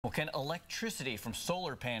Well, can electricity from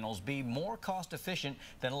solar panels be more cost efficient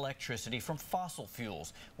than electricity from fossil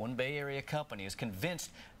fuels? One Bay Area company is convinced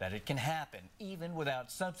that it can happen, even without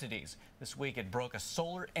subsidies. This week it broke a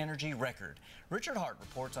solar energy record. Richard Hart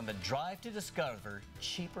reports on the drive to discover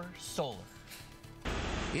cheaper solar.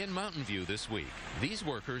 In Mountain View this week, these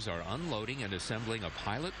workers are unloading and assembling a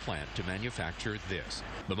pilot plant to manufacture this,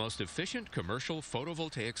 the most efficient commercial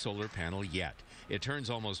photovoltaic solar panel yet. It turns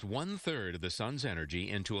almost 1/3 of the sun's energy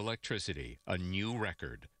into electricity, a new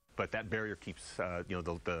record. But that barrier keeps,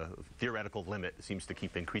 the theoretical limit seems to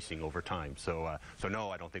keep increasing over time. So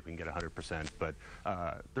no, I don't think we can get 100%, but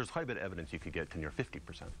there's quite a bit of evidence you could get to near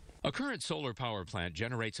 50%. A current solar power plant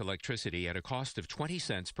generates electricity at a cost of 20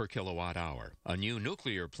 cents per kilowatt hour. A new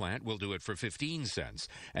nuclear plant will do it for 15 cents,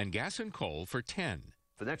 and gas and coal for 10.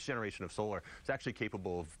 The next generation of solar is actually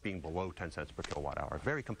capable of being below 10 cents per kilowatt hour.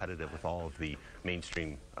 Very competitive with all of the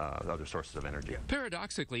mainstream other sources of energy.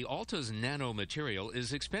 Paradoxically, Alta's nanomaterial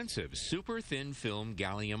is expensive, super thin film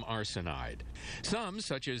gallium arsenide. Some,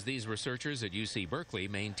 such as these researchers at UC Berkeley,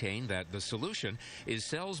 maintain that the solution is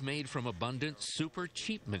cells made from abundant super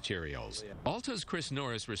cheap materials. Alta's Chris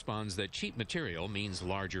Norris responds that cheap material means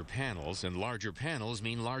larger panels, and larger panels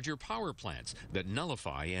mean larger power plants that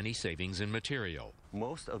nullify any savings in material.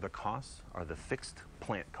 Most of the costs are the fixed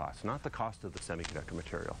plant costs, not the cost of the semiconductor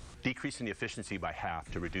material. Decreasing the efficiency by half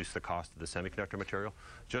to reduce the cost of the semiconductor material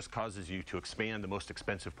just causes you to expand the most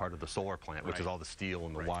expensive part of the solar plant, which is all the steel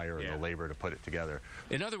and the wire and the labor to put it together.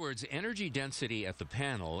 In other words, energy density at the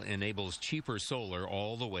panel enables cheaper solar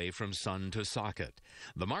all the way from sun to socket.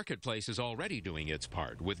 The marketplace is already doing its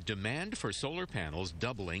part, with demand for solar panels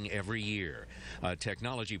doubling every year. A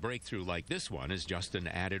technology breakthrough like this one is just an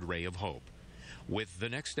added ray of hope. With the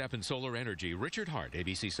next step in solar energy, Richard Hart,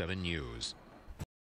 ABC 7 News.